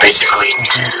tunnel, basically,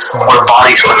 where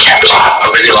bodies were kept a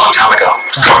really long time ago.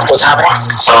 What's happening?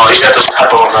 So you got those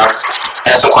headphones on.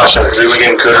 Ask some questions. Are we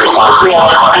getting good response?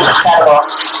 Incredible.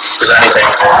 Is there anything?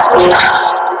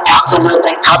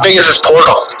 Absolutely. How big is this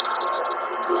portal?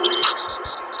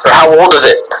 Or how old is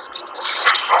it?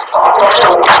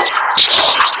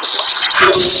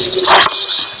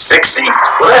 60?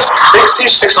 What is 60 or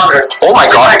 600? Oh my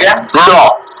god. Again?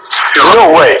 No.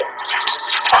 No way.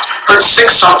 Heard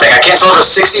 6 something. I can't tell if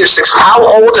it's 60 or 600. How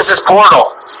old is this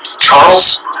portal?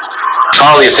 Charles?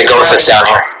 Charlie is the ghost that's down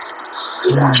here.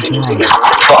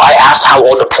 Well, I asked how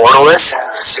old the portal is,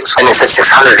 and it said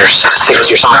 600 or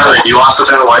 60 or something. Shanley, do you want us to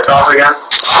turn the lights off again?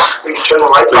 We can turn the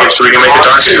lights off. So we can make it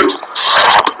dark too.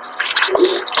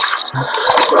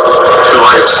 2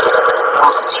 lights.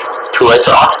 2 lights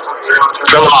are off.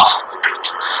 Turn them off.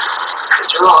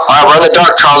 Alright, we're in the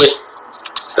dark, Charlie.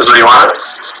 This is what you wanted?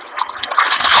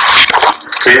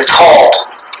 He's tall.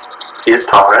 He is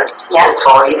tall, right? Yes.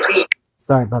 Tall 8 feet.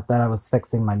 Sorry about that, I was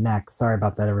fixing my neck. Sorry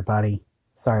about that, everybody.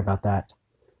 Sorry about that.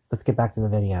 Let's get back to the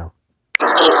video. 8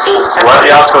 feet. So Let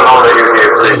the Oscar know that you're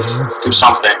here, please. Do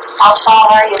something. how tall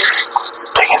are you?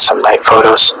 Taking some night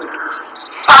photos.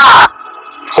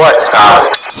 What? Stop.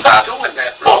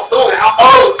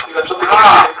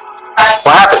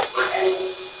 What happened?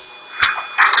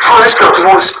 Oh, that's the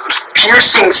most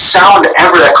piercing sound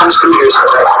ever that comes through here.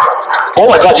 Oh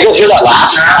my god, did you guys hear that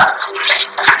laugh?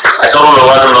 I told him to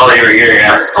let him know that you're here,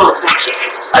 yeah. Oh, thank you.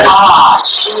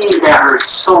 Jeez, that hurts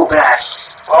so bad.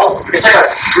 Oh, it's like a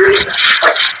really,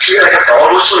 like a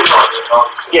dog whistle.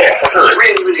 Yeah, it's a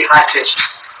really, really high pitch.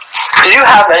 Did you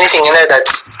have anything in there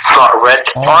that's got red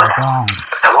Oh on? my god.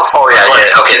 Oh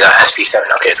yeah. Okay, the SP7.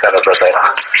 Okay, it's got a red light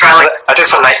on. I took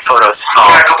some night photos.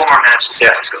 Try a couple more minutes.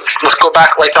 Yeah. Let's go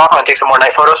back, lights off, and take some more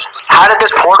night photos. How did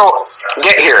this portal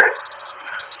get here?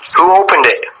 Who opened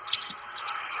it?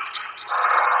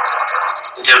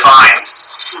 Divine.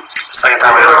 Second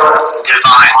time we heard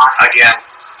Divine again.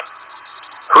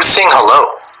 Who's saying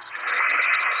hello?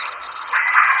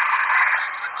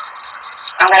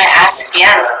 I'm going to ask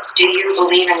again. Do you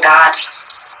believe in God?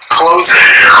 Close it.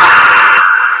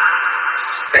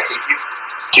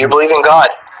 Do you believe in God?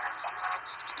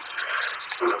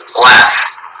 Laugh.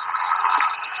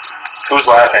 Who's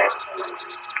laughing?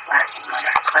 Laughing on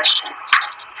that question.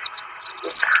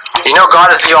 You know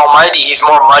God is the Almighty. He's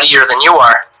more mightier than you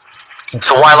are.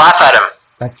 So why laugh at him?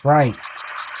 That's right.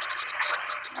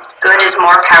 Good is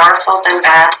more powerful than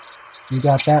bad. You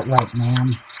got that right,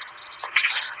 ma'am.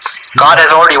 God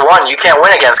has already won. You can't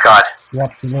win against God. You're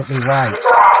absolutely right.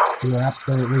 You're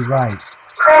absolutely right.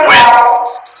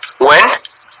 Win?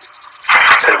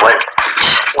 I said win.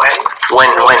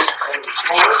 Win.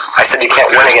 I said you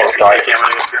can't win against God. He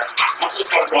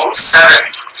said win. 7.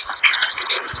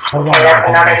 Hold And that's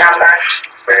on, another everybody.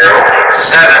 number.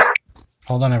 7.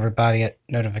 Hold on, everybody. A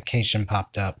notification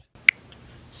popped up.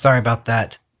 Sorry about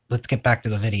that. Let's get back to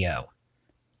the video.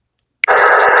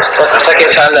 So that's the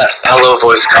second time that hello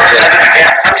voice comes in.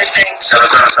 Yeah, I'm just saying. 7.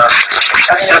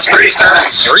 That's 3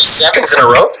 sevens. 3 seconds in a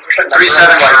row? 3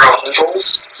 sevens in a row.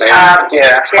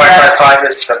 Yeah, 555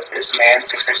 is this man,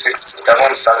 666 is the devil,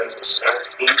 and 7 is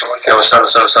angel. Okay, what's 7?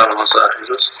 What's that? Who's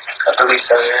this? I believe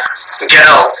so, yeah. Get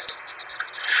out.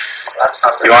 That's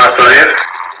not the You want us to leave?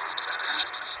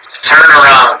 Turn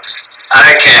around.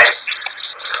 I can't.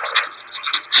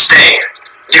 Stay.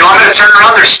 Do you want me to turn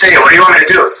around or stay? What do you want me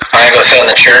to do? I'm gonna go sit on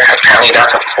the chair. Apparently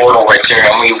that's a portal right there,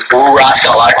 and we were asking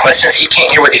a lot of questions. He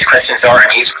can't hear what these questions are, and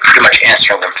he's pretty much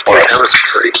answering them for us. That was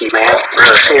freaky, man.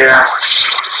 Really? Yeah.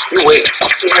 You wait.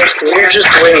 You just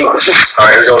wait.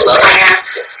 Alright, here goes that. I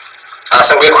asked it.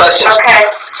 Some good questions. Okay.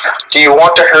 Do you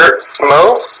want to hurt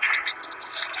Mo?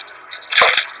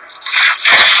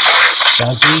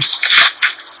 Does he?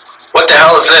 What the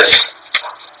hell is this?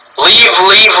 Leave,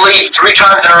 leave, leave 3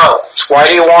 times in a row. Why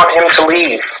do you want him to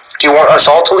leave? Do you want us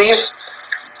all to leave?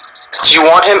 Do you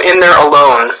want him in there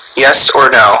alone? Yes or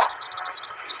no?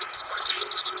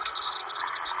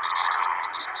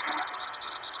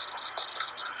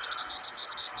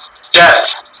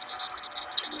 Death.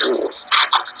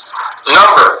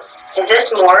 Number. Is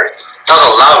this Mort? No,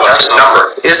 loud one. It's a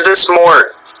number. Is this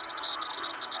Mort?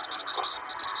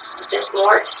 Is this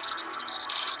Mort?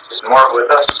 Is Mort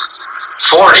with us?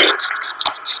 40.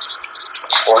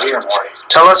 40 or Morty?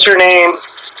 Tell us your name.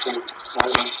 You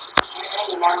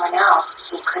never know.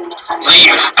 You could Leave.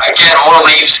 misunderstand. Again, more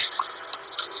leaves.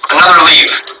 Another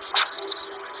leave.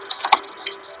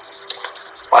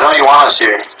 Why don't you want us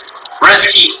here?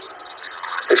 Risky.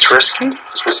 It's risky?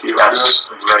 It's risky.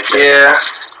 Yeah.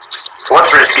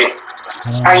 What's risky?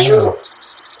 Are you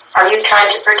trying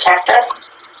to protect us?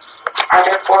 Are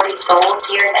there 40 souls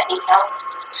here that need help?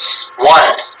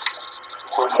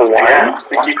 1. Yeah.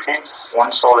 We keep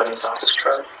one soul that needs help.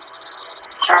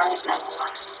 Charlie's number 1.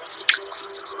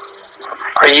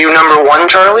 Are you number 1,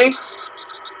 Charlie?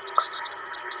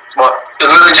 What? It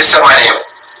literally just said my name.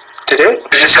 Did it?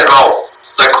 It just said Mo.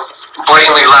 Like,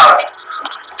 blatantly loud.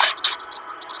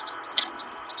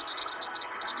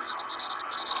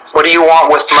 What do you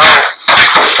want with Mo?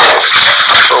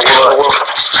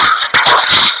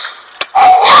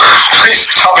 Please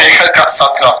tell me you guys got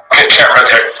something on the camera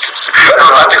there.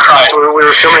 I'm about to cry. We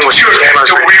were filming with Dude, cameras.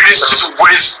 the weirdest just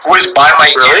whizzed by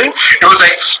my Really? ear. It was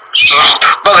like,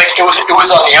 but like it was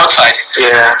on the outside.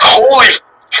 Yeah. Holy.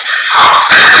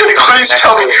 Please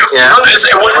tell me. Yeah. No,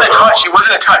 it wasn't a touch. It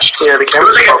wasn't a touch. Yeah, the It camera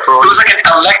was like an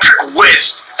electric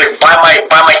whiz, like by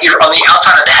my ear on the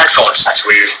outside of the headphones. That's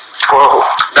weird. Whoa.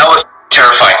 That was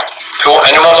terrifying. Cool.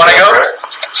 Anyone want to go?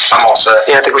 I'm all set.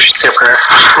 Yeah, I think we should say a prayer.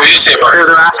 We should say a prayer.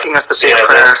 They're asking us to say a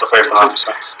prayer. To pray for them.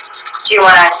 So. Do you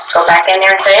want to go back in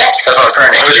there and say it? That's what a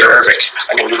prayer in English or Arabic.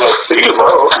 I can do both. We can do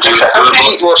both.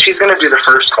 Well, she's gonna do the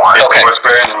first one. Okay. Lord's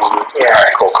Prayer and then we'll do. Yeah.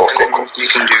 Alright, cool. You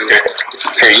can do.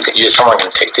 Here, someone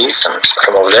can take these and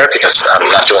put them over there because I'm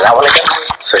not doing that one again.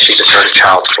 So she just heard a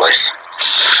child's voice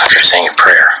after saying a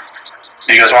prayer.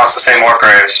 You guys want us to say more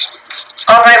prayers?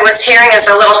 All I was hearing as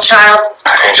a little child.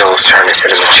 Angel's trying to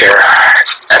sit in the chair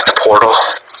at the portal.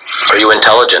 Are you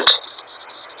intelligent?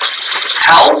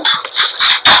 Help!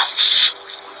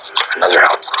 Another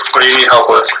help. What do you need help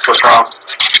with? What's wrong?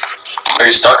 Are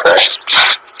you stuck there?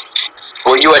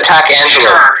 Will you attack Angelo?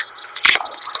 Sure.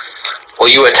 Will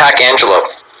you attack Angelo?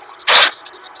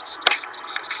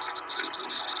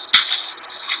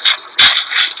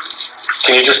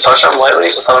 Can you just touch him lightly?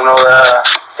 Just let him know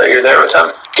that you're there with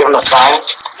him? Give him a sign.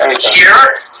 Anything.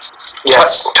 Here?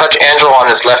 Yes. Touch Angelo on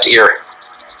his left ear.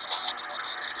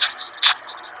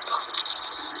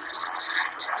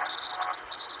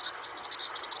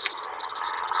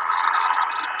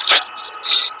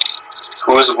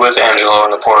 Who is with Angelo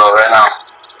in the portal right now?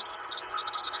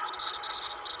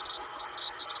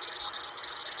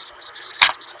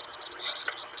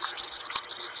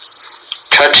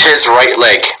 Touch his right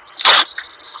leg.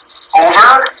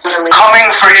 Over.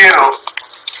 Coming for you.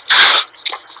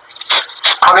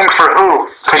 Coming for who?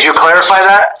 Could you clarify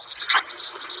that?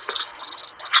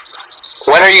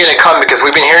 When are you going to come? Because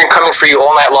we've been hearing coming for you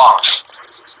all night long.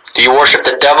 Do you worship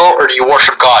the devil or do you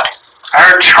worship God? I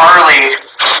heard Charlie.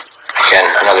 Again,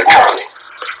 another Charlie.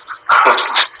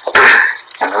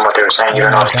 And then what they were saying, you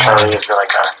don't know if Charlie is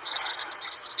like a...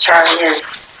 Charlie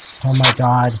is, Oh my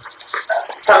god.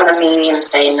 some of the mediums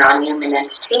say, non-human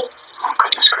entity. Oh,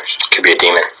 goodness gracious. Could be a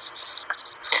demon.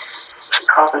 He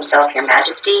calls himself Your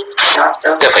Majesty. He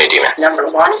also Definitely a demon. is number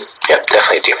 1. Yep,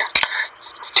 definitely a demon.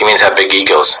 Demons have big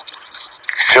egos.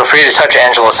 Feel free to touch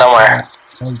Angelo somewhere.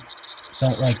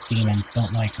 Don't like demons.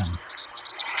 Don't like them.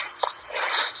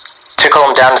 Tickle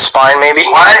him down the spine, maybe?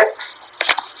 What?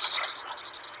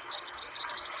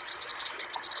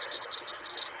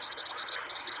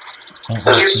 Don't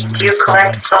like demons. Do you don't collect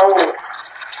like- souls?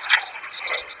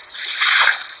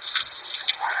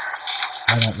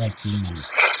 I don't like demons.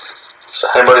 So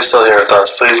anybody still here with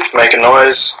us? Please make a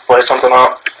noise. Play something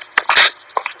up.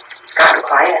 It's gotten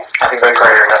quiet. I think my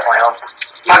prayer definitely helped.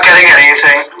 Not getting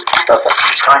anything. Nothing.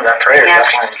 It's fine, that prayer Yeah.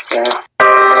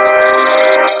 definitely.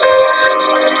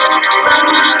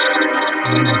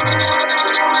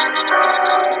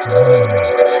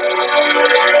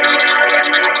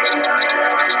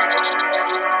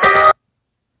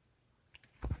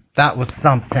 That was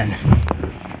something.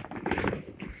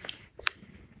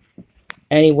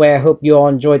 Anyway, I hope you all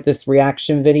enjoyed this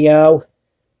reaction video.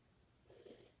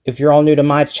 If you're all new to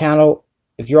my channel,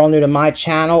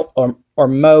 or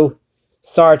Mo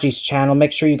Sargy's channel.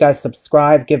 Make sure you guys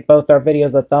subscribe, give both our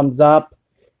videos a thumbs up,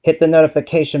 hit the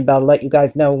notification bell to let you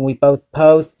guys know when we both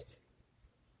post.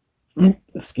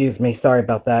 Excuse me, sorry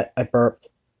about that. I burped.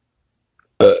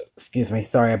 Excuse me,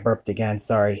 sorry, I burped again.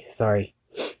 Sorry.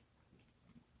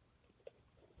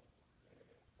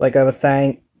 Like I was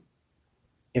saying,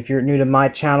 if you're new to my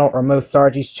channel or Mo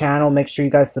Sargy's channel, make sure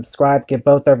you guys subscribe, give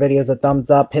both our videos a thumbs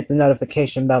up, hit the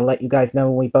notification bell to let you guys know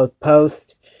when we both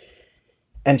post,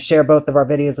 and share both of our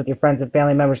videos with your friends and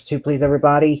family members too, please,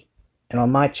 everybody. And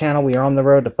on my channel, we are on the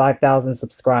road to 5,000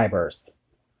 subscribers.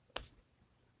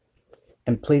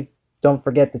 And please don't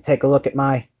forget to take a look at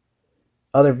my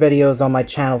other videos on my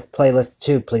channel's playlist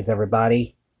too, please,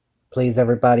 everybody. Please,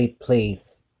 everybody,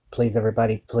 please. Please,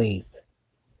 everybody, please.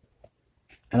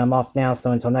 And I'm off now,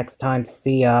 so until next time,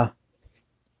 see ya.